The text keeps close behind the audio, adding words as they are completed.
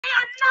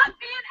are not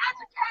being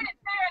educated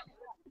fairly.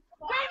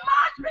 We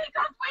march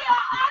because we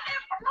are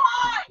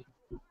unemployed.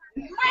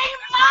 We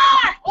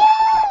march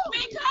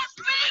because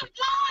we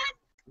want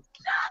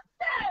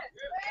justice.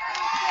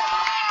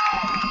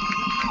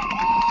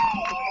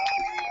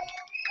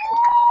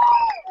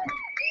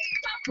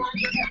 So what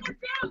you're going to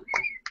do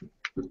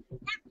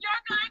is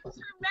you're going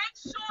to make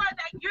sure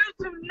that you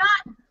do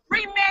not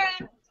remain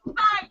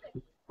silent.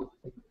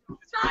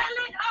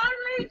 Silent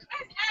only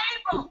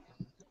enables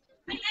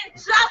the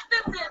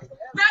injustices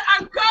that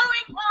are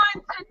going on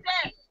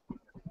today.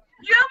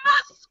 You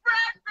must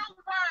spread the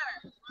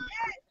word.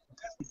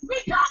 We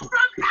come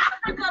from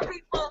Africa,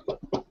 people.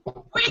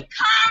 We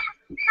come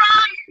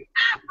from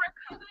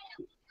Africa.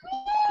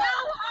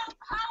 Know how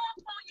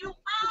powerful you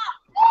are.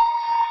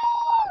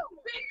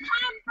 We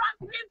come from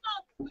people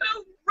who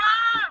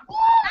roam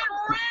and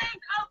reign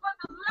over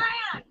the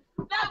land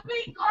that we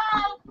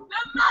call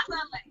the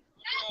motherland.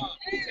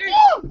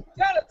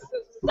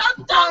 So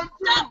don't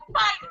stop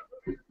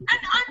fighting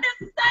and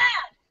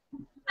understand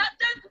that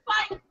this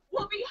fight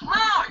will be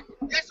hard.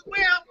 Yes, it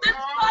will. This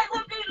fight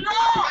will be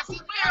long. Yes,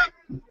 it will.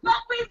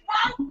 But we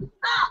won't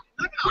stop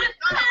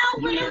until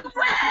we win.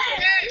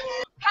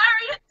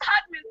 Harriet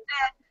Tubman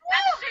said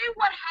that she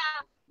would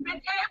have been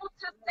able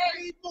to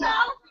save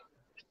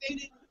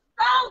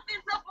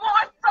thousands of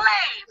more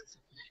slaves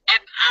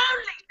if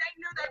only they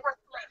knew they were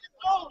slaves.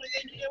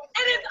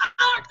 It is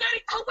our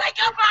duty to wake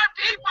up our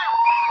people.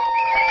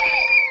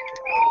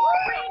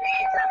 We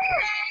need to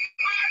save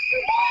our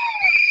people.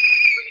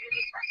 We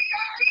need to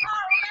save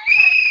our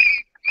land.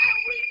 And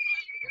we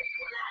need to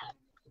bless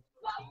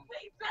what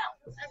we built.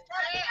 That's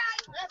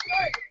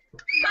right.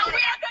 So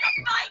we are going to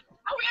fight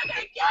and we are going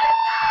to get it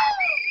done.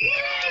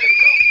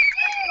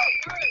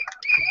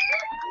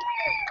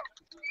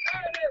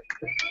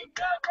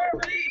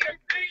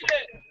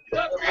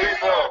 The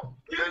people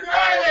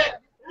united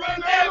will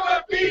never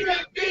be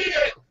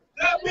defeated.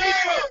 The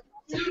people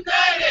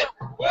united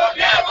will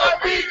never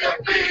be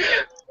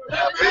defeated.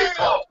 The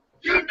people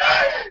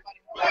united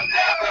will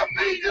never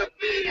be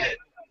defeated.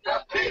 The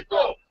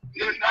people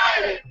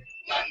united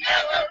will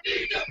never be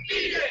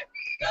defeated.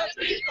 The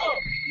people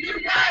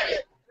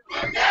united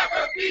will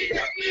never be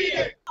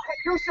defeated.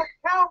 You should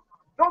count,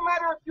 no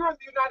matter if you're in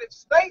the United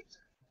States,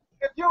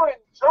 if you're in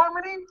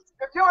Germany,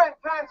 if you're in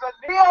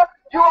Tanzania,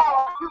 you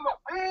are a human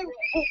being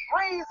who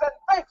breathes and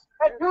thinks,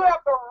 and you have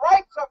the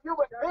rights of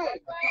human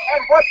beings.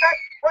 And what that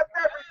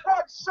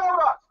report showed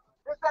us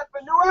is that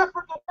the New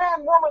African man,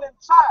 woman, and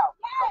child,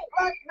 the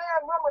black man,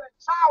 woman, and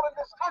child in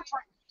this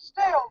country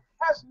still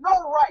has no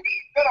right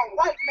that a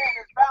white man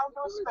is bound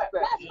to respect.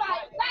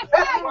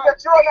 That means that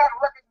you're not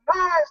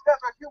recognized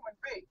as a human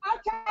being.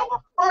 So the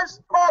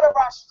first part of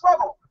our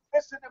struggle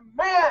is to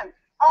demand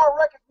our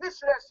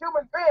recognition as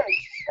human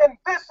beings in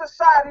this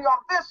society on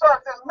this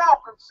earth, as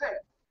Malcolm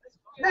said.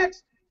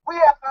 Next, we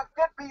have to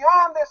get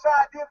beyond this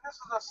idea that this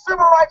is a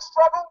civil rights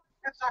struggle,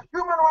 it's a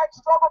human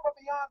rights struggle, but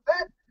beyond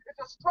that,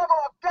 it's a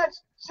struggle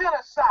against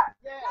genocide.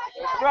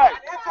 That's right.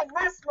 An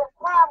international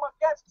crime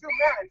against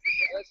humanity.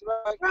 That's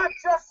right. It's not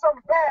just some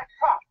bad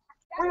cop.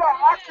 We are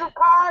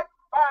occupied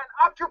by an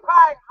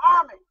occupying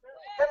army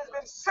that has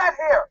been set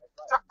here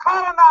to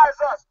colonize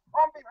us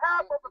on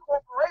behalf of the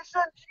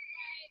corporation,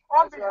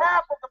 on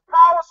behalf of the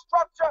power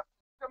structure,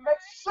 to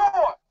make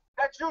sure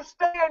that you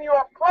stay in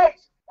your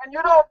place and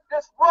you don't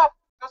disrupt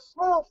the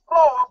smooth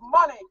flow of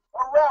money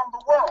around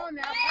the world.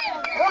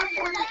 Once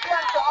we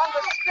begin to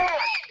understand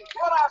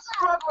what our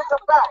struggle is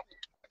about,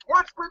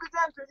 once we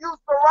begin to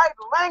use the right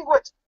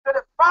language to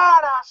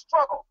define our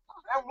struggle,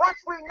 and once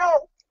we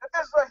know that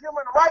this is a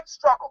human rights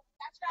struggle,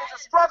 it's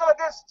a struggle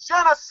against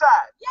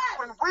genocide.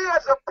 When we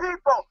as a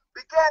people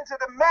began to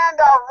demand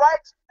our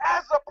rights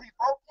as a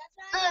people,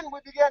 then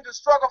we began to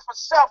struggle for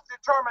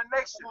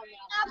self-determination.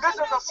 This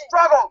is a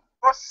struggle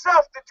for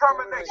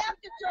self-determination.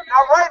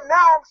 Now, right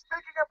now, I'm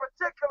speaking in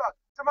particular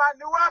to my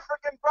New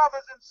African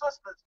brothers and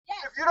sisters.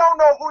 If you don't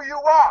know who you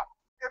are,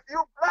 if you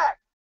black,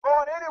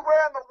 born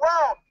anywhere in the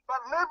world, but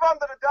live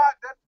under the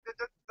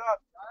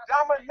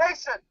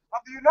domination of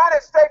the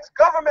United States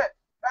government,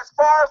 as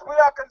far as we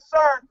are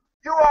concerned,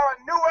 you are a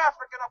new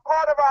African, a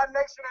part of our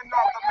nation in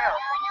North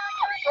America.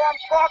 So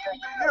I'm talking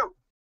to you.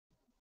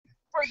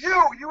 For you,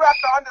 you have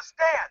to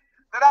understand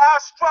that our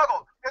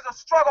struggle is a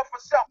struggle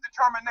for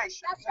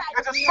self-determination.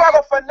 It's a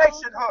struggle for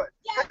nationhood.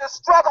 It's a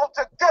struggle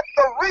to get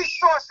the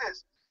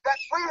resources that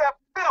we have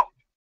built.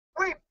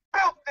 We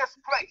built this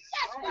place.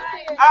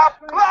 Our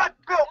blood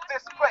built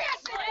this place.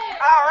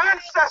 Our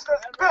ancestors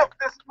built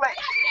this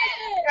place.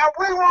 And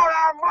we want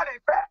our money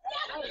back.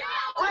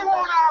 We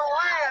want our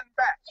land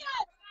back.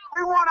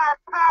 We want our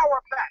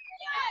power back.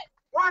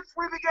 Once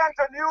we began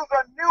to use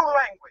a new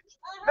language,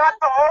 not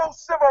the old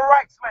civil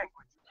rights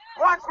language,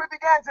 once we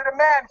began to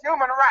demand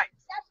human rights,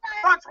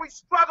 once we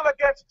struggle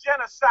against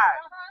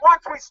genocide,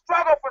 once we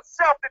struggle for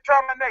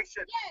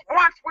self-determination,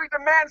 once we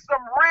demand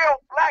some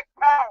real black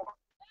power,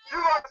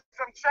 you're going to see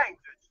some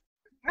changes.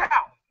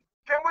 Now,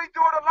 can we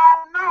do it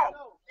alone?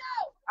 No.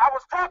 I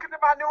was talking to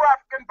my New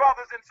African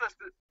brothers and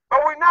sisters,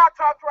 but we now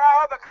talk to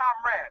our other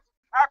comrades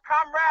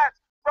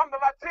from the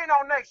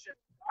Latino nation,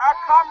 our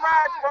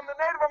comrades from the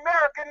Native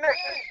American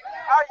nation,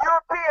 our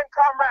European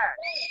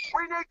comrades.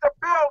 We need to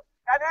build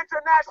an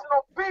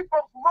international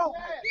people's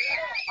movement,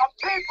 a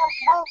people's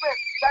movement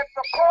that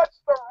supports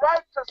the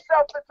right to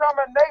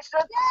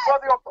self-determination for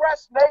the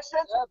oppressed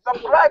nation, the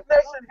black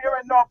nation here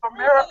in North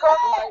America,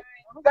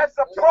 that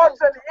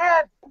supports an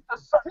end to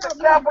the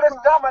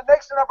capitalist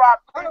domination of our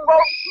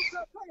people,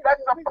 that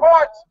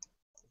supports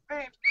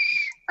the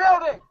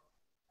building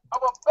of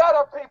a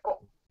better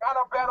people and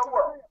a better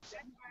world.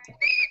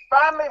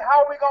 Finally,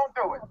 how are we going to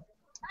do it?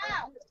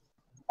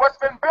 What's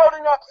been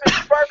building up since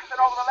Ferguson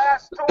over the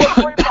last 2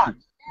 or 3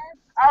 months,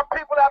 our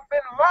people have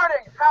been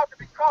learning how to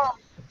become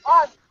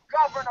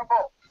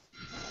ungovernable.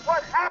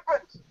 What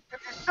happens if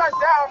you shut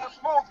down the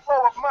smooth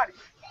flow of money?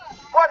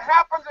 What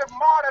happens if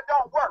MARTA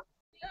don't work?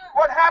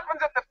 What happens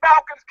if the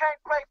Falcons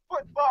can't play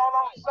football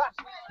on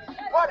Sunday?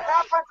 What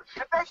happens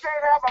if they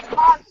can't have a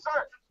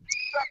concert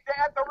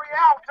at the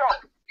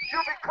Rialto? You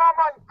become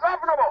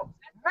ungovernable.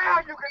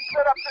 Now you can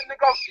set up the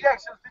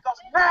negotiations, because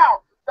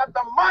now that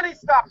the money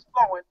stops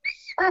flowing,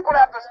 people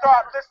have to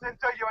start listening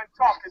to you and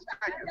talking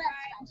to you.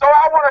 So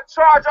I want to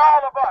charge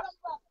all of us,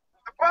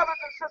 the brothers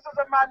and sisters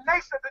of my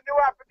nation, the New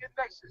African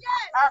Nation,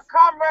 our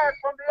comrades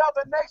from the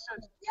other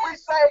nations. We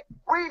say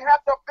we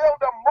have to build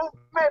a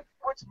movement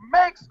which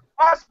makes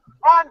us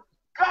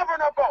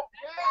ungovernable,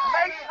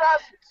 makes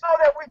us so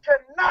that we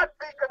cannot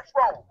be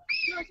controlled.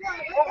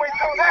 When we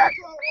do that,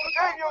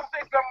 then you'll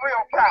see some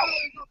real power.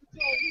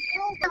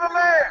 Free the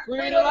land.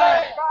 Free the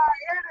land. By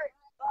any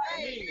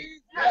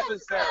Means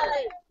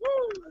necessary.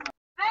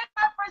 This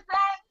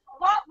represents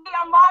what we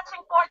are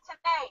marching for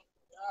today.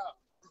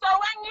 So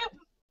when you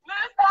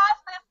move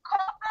past this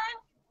coffin,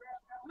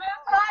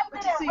 move past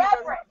it in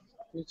reverence.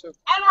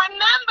 And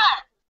remember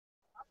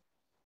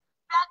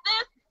that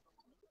this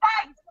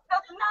fight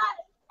does not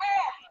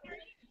end.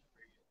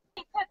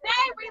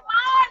 Today we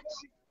march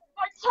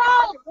for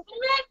Charles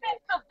Smith in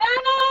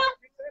Savannah,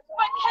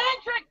 for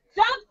Kendrick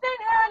Johnson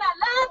here in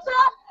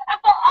Atlanta, and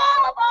for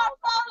all of our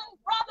fallen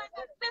brothers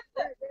and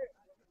sisters.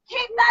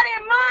 Keep that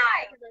in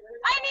mind.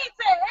 I need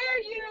to hear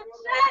you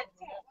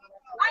chanting.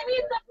 I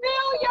need to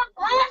feel your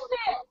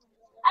passion.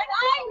 And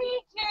I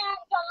need you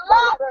to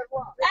love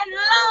and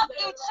love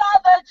each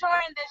other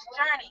during this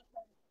journey.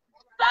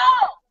 So,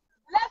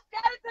 let's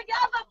get it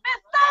together.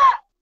 Fist up.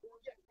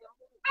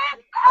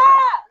 Fist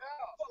up.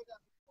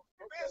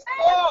 Fist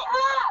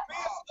up.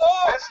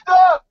 Fist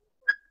up.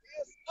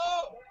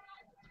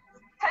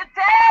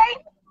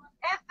 Today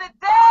is the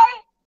day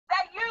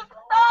that you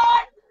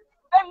start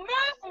the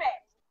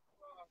movement.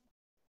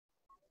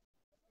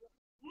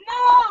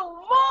 No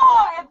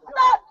more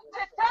stops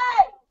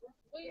today.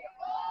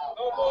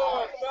 No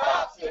more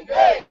stops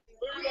today.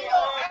 We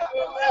don't have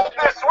to live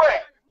This way.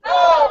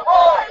 No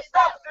more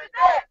stops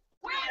today.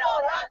 We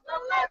don't have to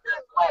live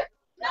this way.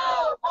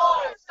 No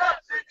more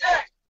stops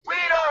today. We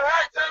don't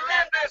have to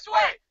live this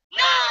way.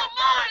 No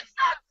more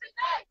stops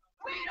today.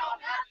 We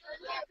don't have to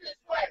live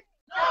this way.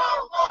 No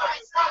more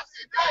stops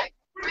today.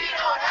 We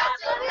don't have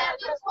to live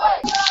this way.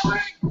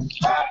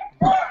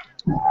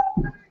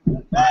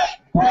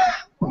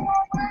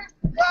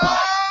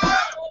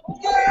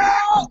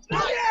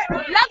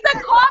 Let the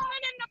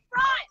coffin in the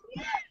front.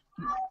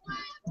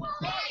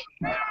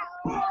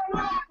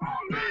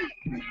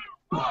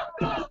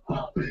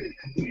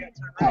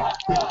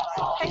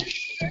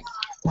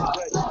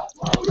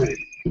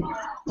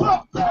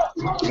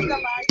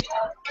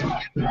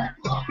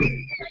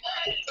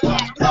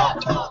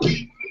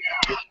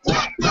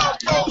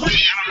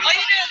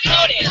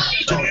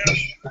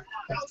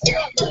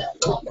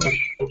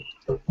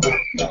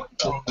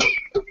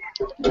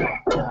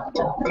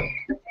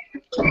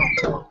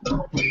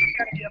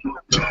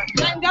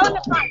 And go in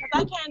the front, because I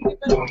can't do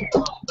this.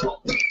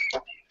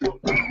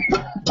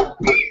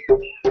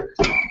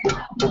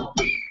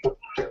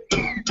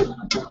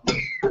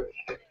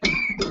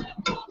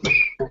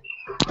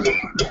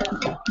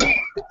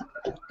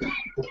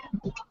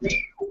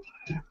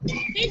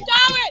 Keep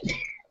going!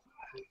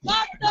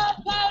 Fuck the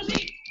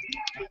police!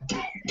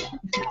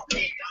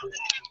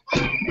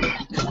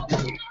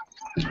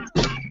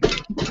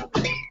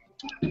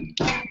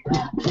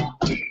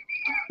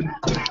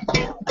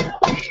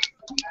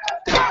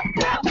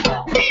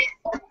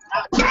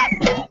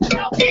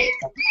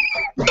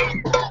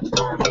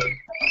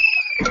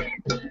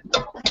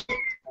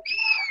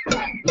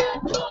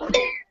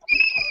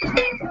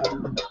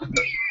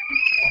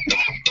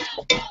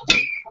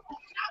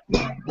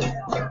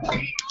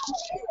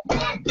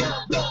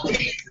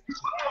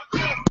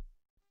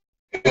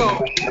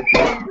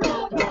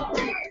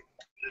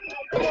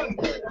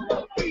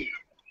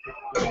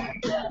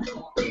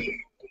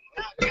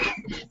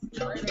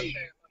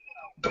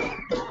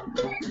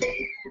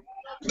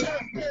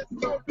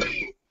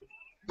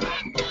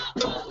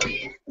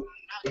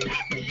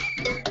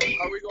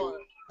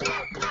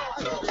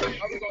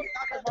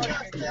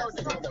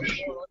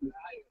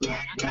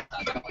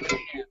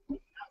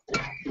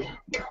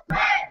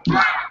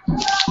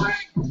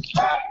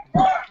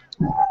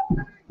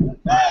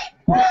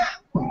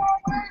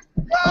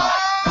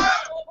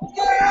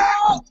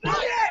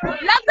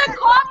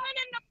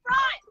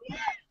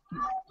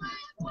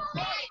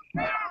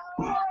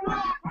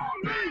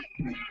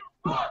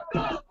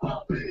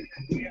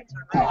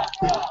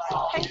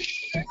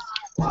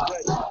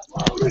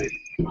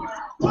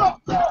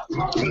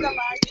 Then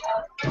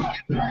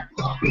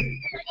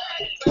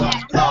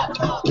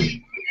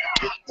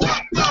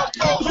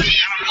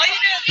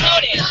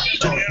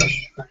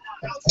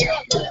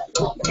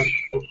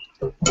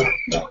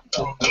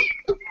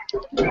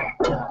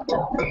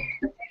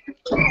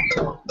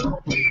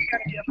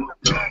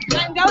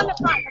go in the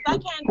front, because I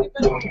can't do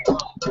it.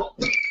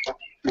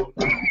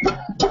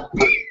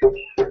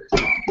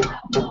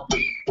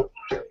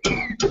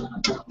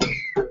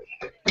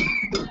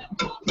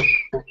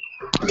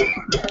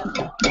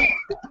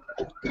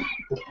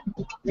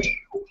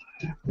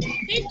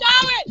 Keep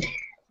going!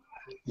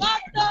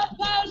 Fuck the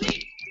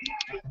police!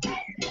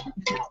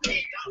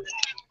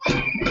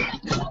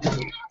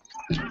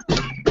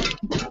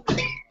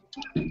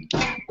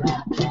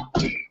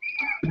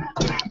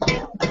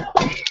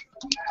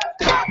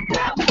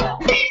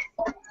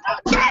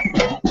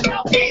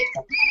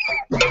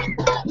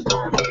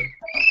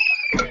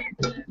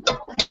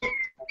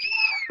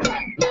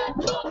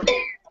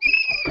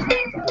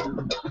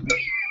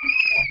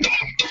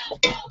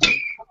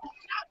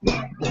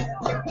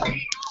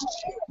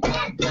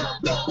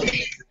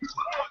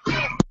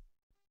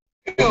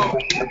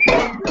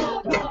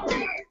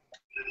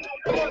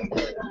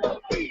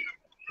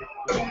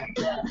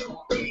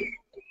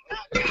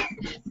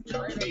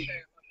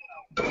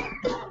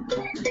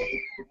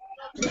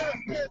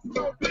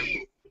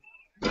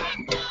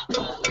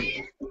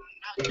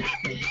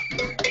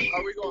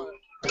 Are we going?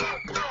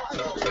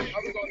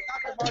 Are we going to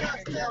stop the march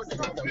and tell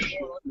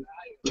people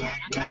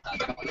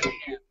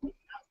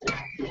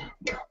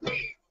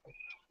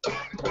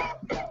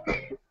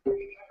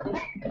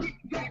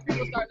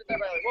start to say,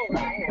 like, whoa.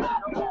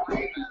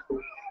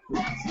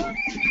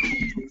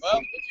 Well,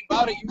 if you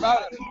bout it, you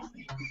bout it.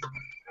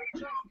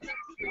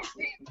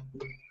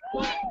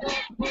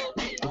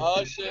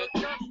 Oh, shit.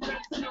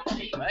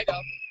 Back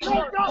up.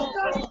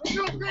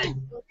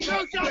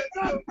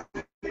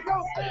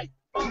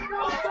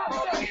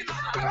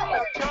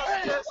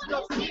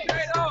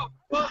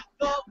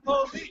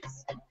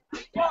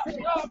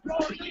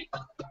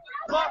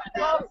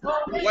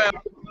 Well,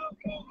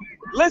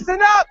 Listen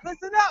up,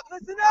 listen up,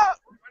 listen up.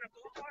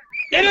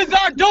 it is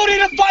our duty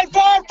to fight for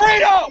our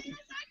freedom.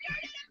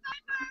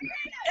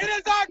 It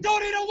is our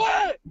duty to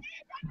win.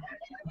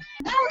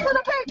 To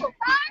the people!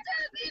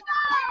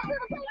 To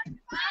the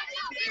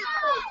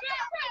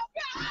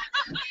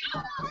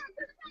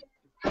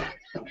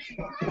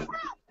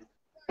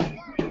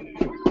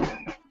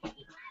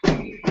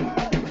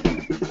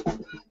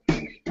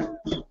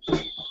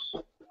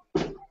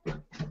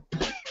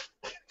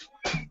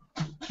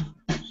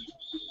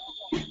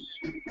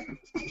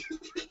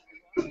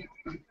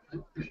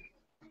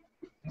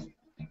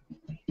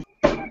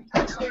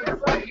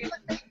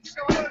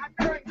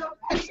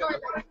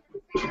people!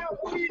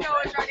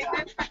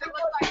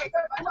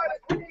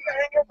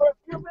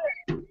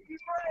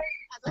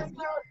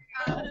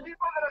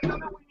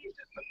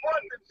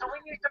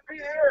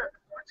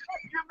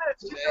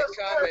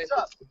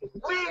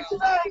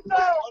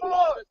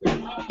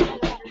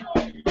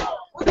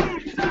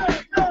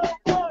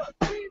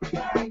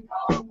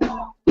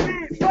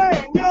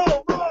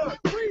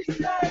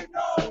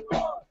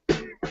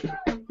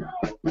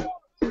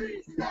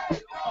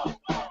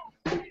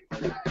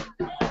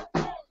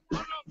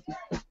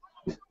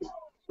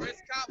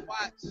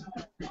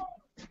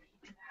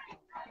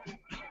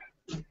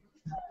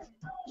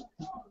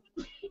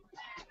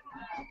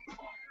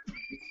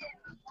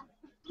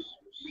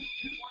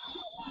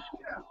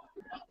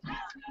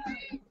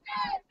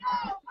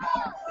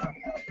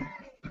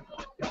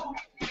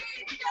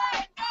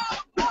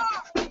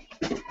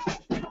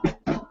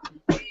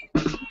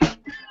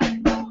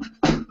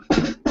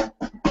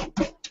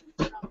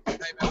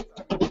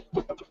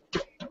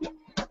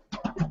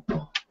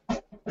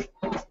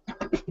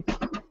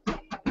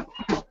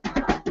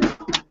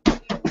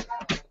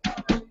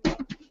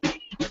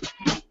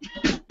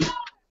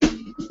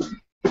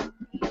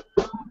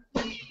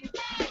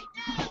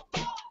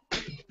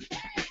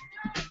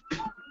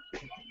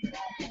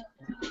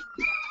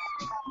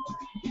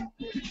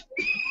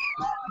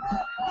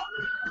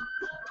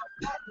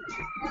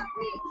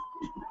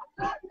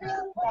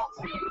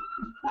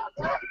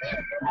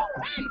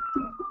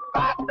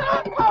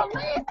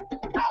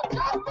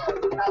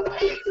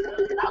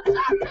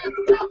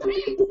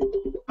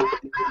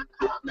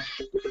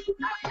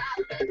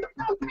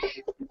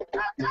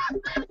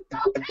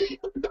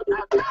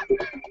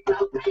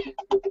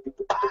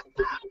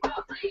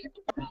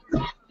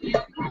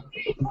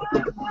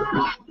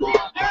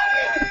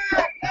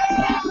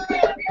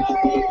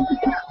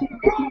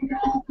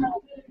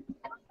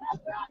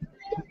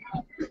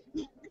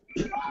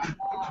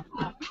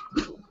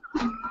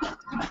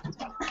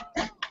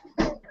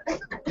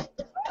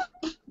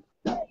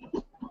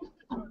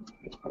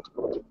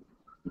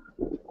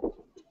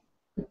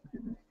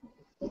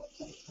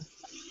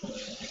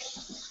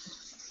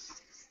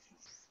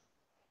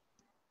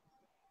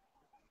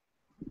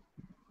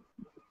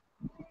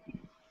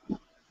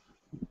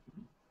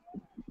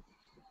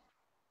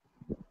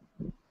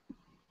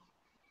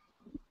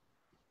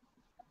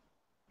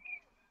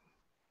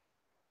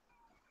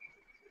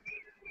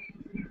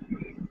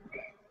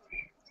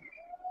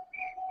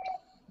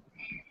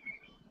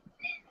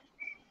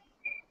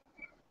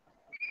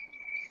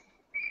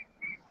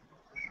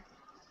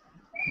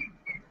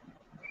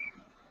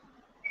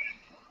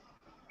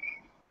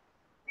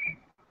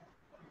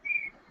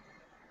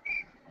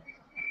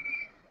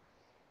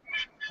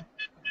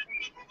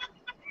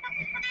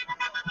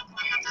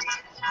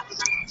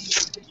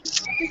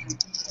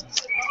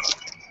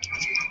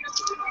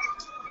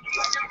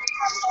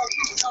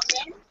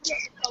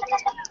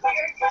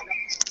 I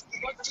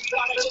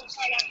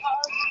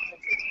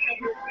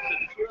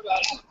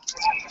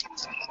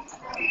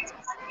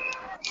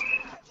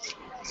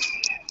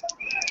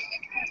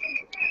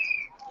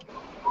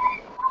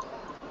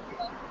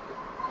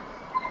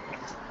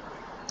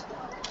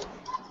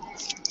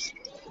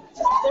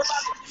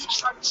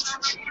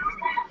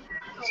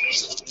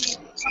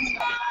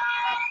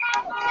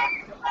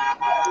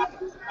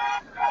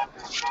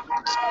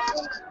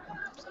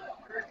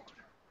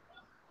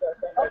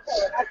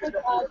think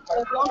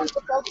as long as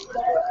the folks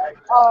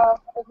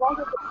as long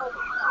as the folks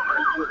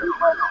are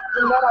people,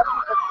 then let our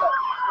people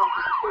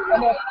stay.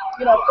 And if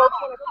folks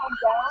want to come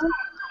down,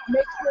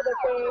 make sure that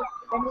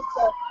they need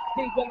to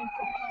be willing to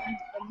come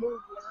and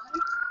move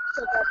line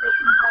so that they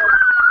can help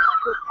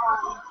with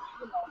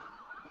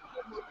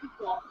get more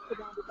people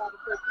surrounded by the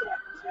folks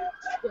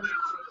that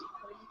demonstration.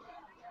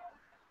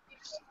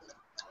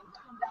 So you can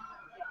come down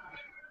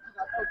because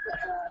our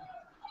folks are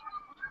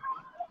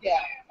yeah.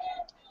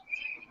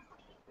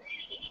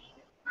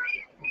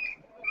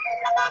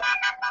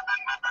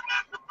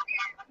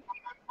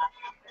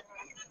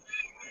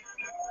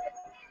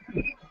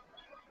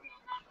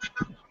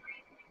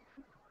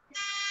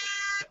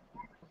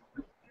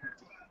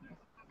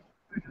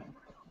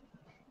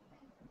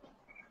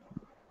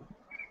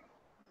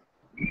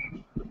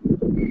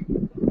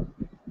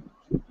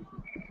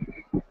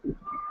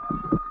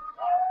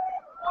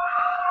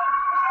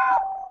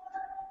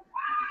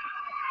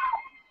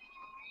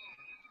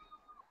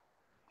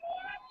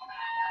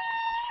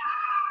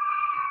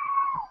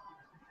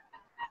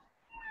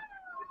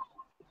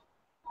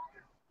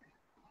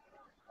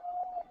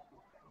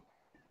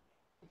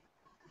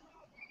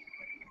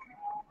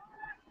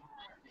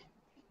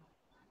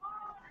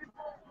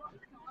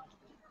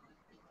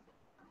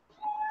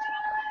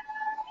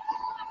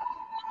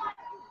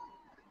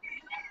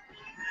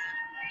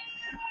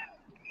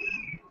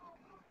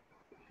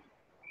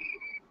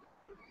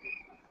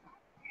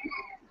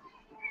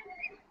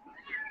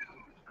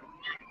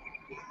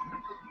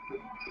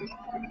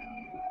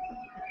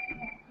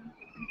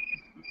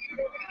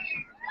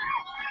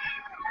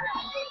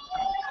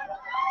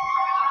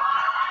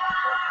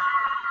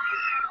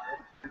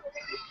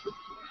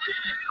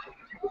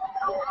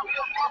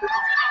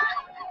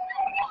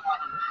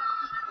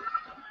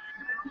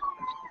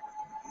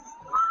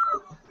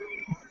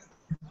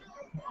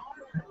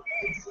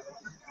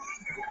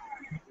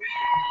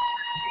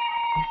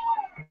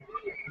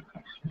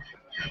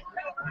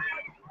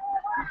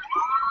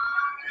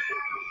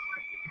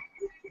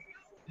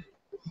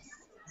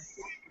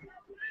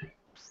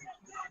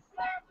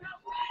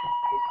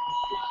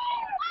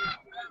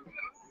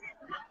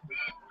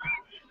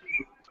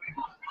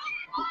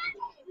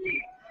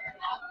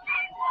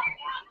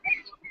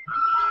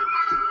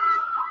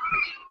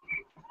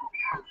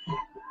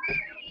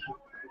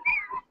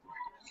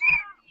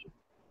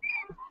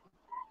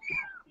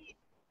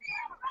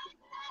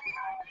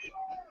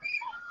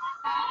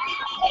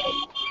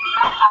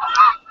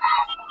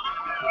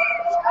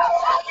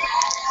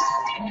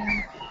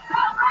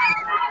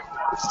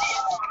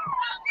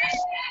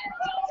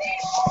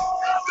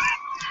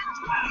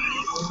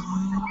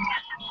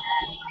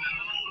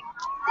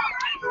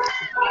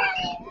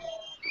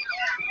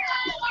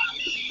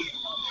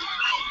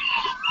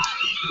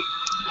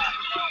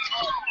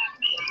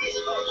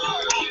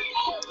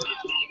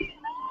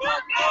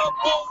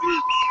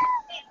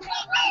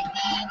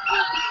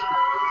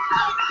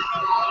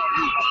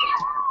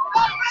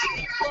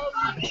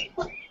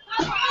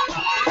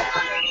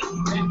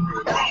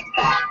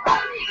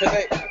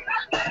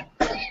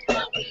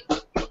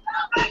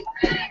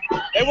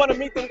 They want to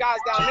meet them guys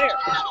down there.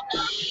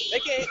 They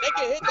can hit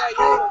that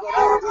U or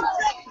whatever.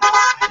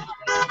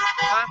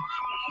 Huh?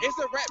 It's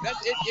a rep.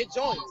 It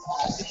joins.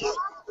 It joins.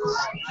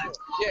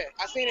 Yeah,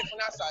 I seen it from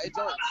that side. It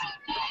joins.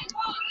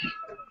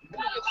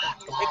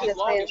 It's just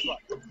long as fuck.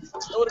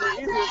 It would have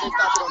been easier if they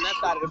stopped it on that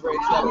side of the bridge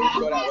so we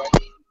could go that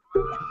way.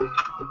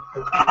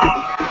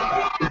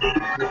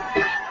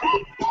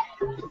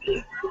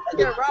 I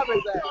can't rob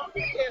his ass. I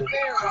can't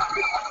stand rob.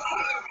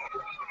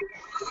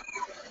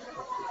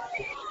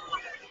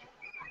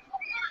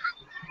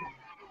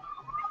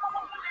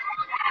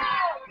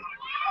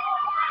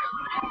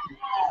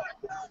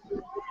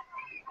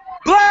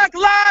 Black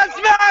Lives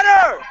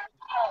Matter!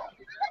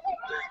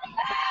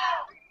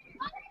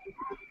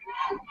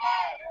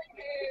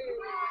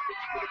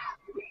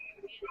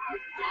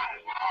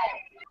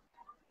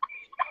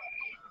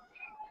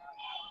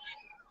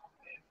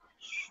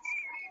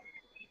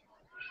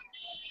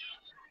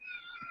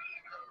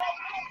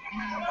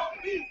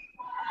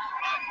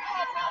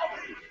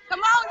 Come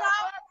on,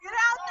 y'all. Get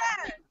out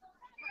there.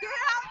 Get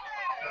out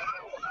there.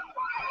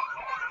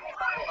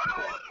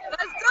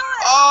 Let's do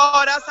it.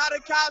 Oh, that's how the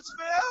cops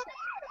feel?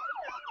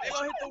 They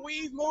gonna hit the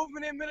weave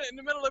movement in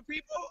the middle of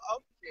people?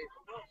 Okay.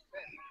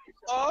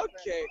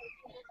 Okay.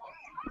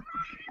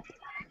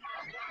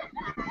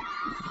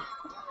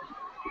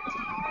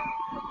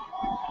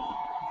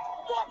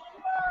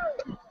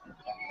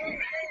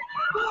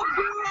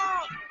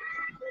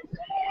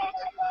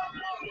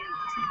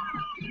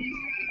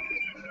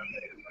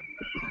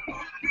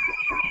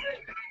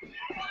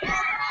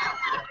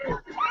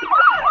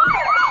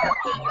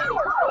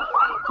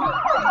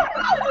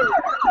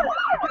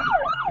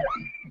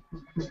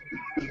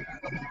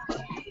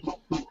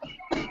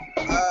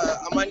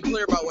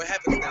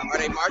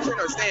 marching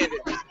or standing?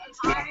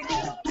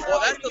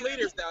 Well, that's the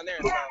leaders down there.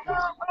 So.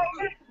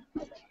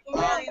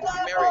 Mary,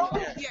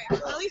 yeah. Yeah,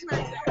 at least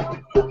Mary's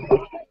there.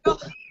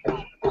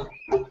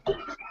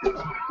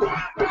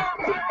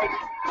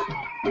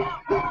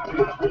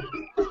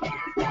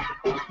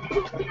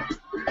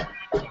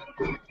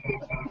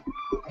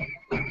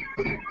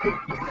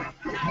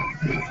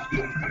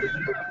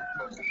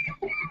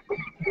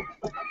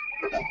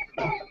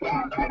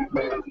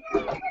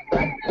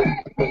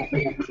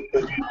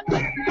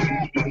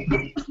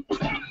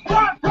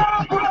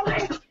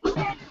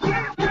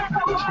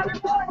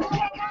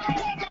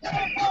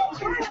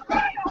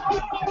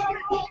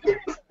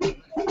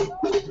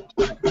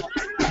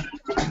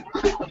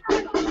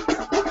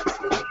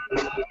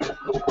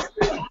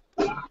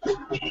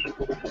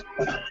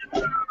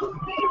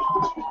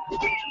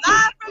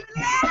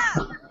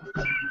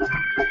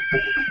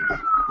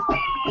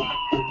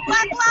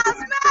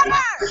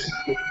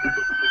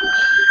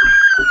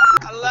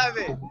 I love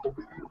it.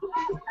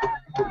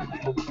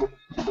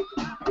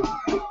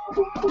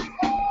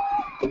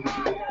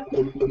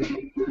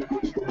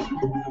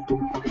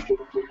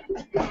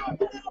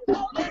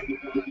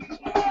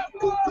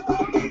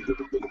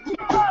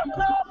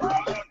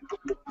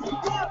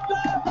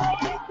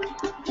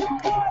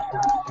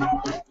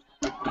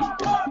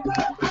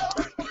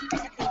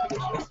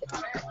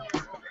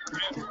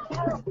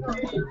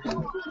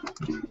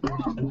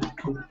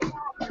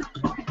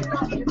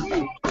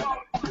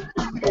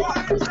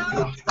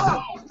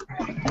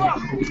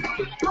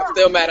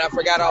 Still mad I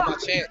forgot all my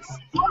chants.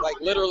 Like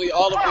literally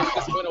all of them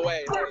just went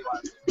away. Like,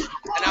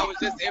 and I was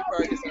just in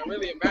Ferguson. I'm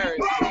really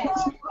embarrassed.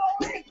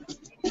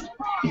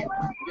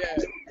 Yeah.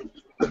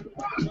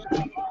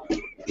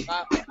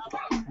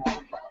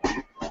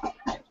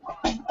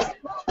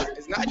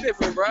 It's not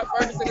different, bro.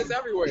 Ferguson is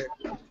everywhere.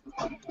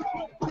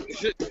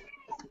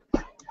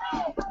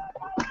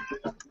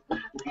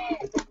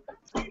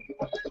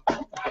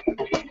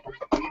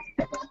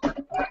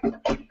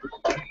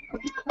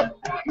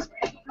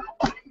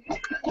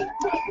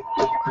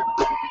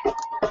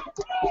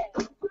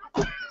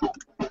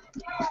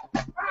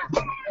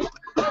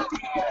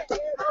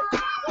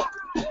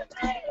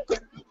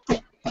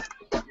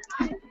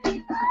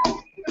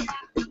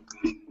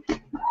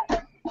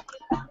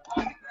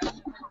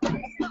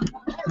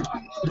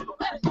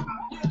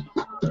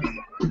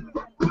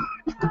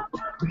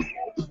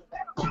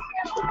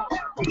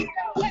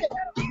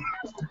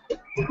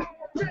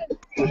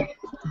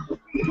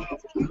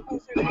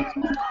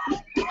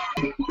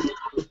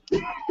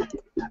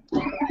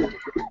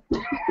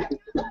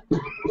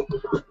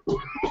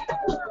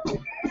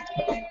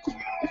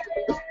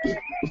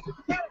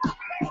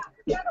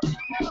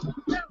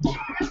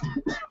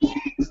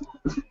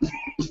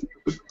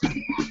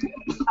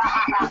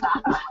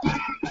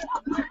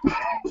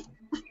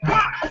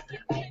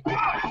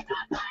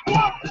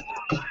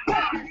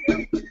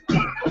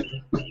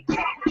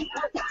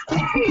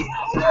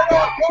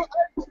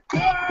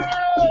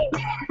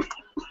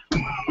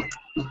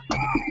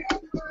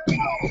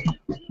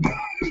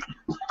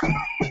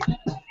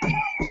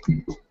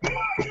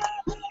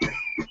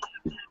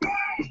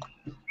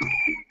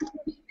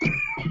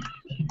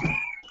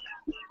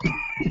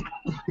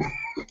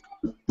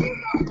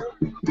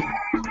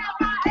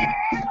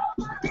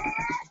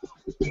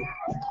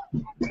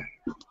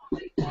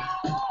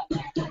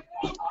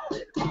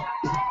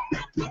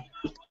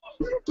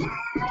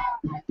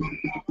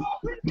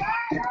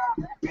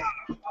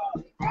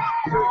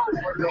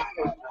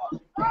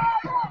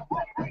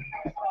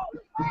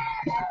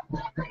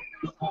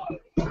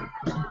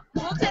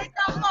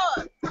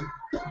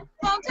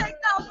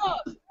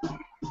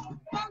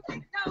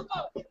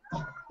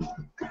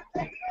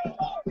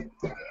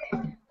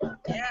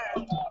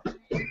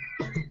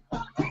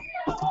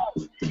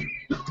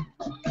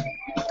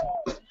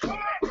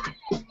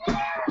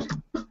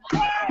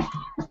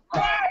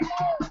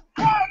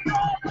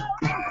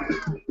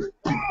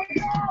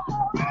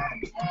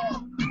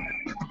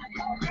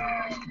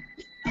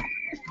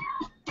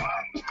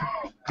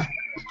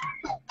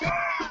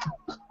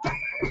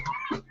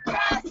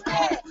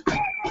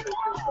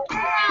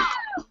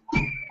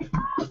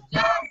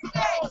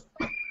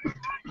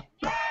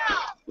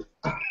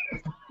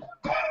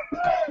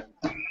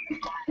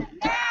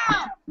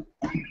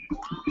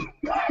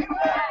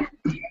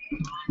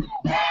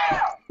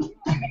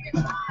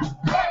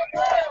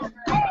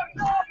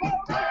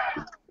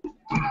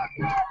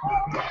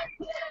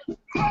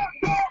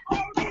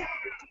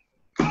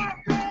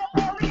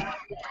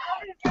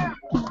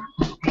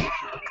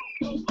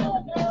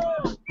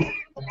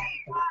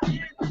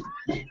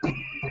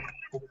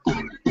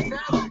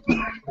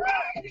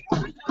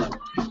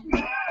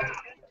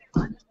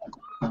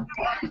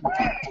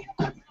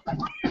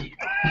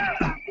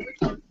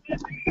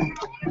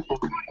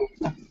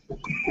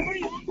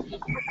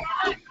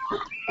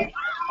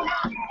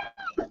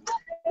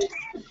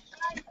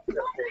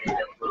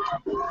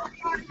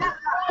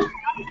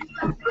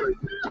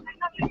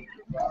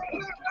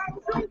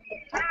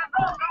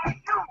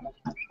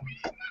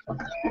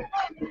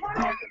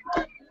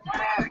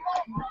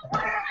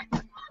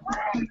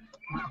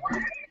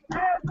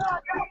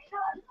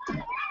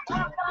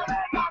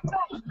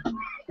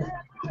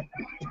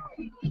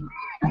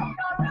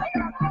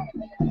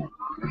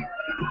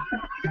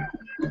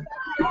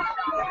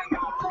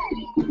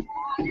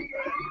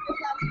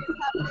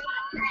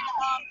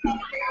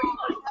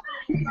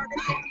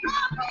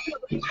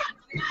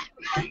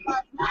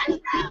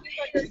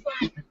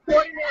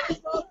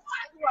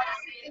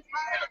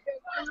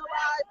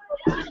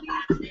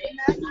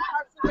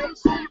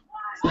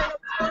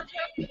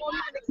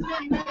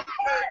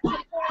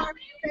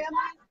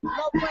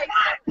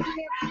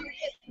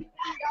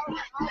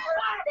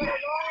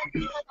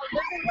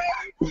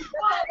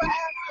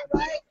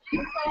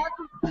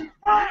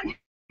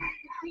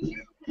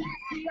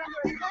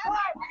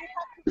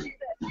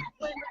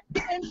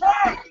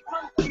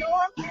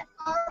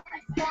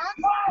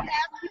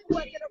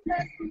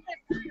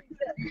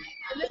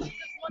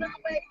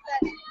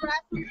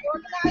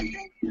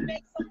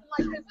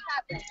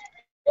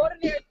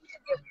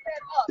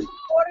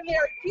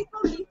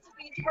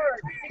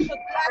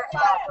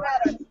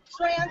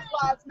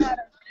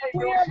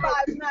 Queer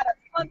lives matter.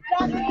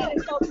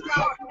 Undocumented folks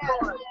lives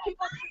matter.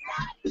 People should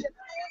not be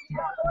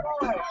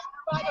discriminated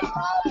by the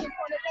thousands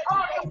on the next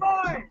day.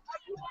 More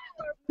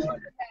than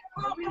that.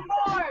 We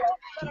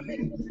gotta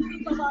make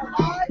decisions of our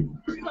lives to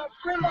bring us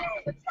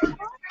to the table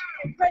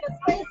and create a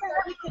space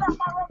where we can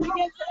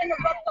begin to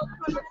interrupt those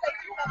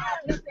conversations that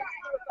have nothing to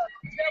do with us.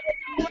 There will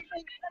be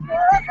nothing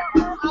for us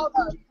without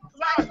us.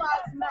 Black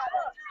lives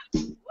matter.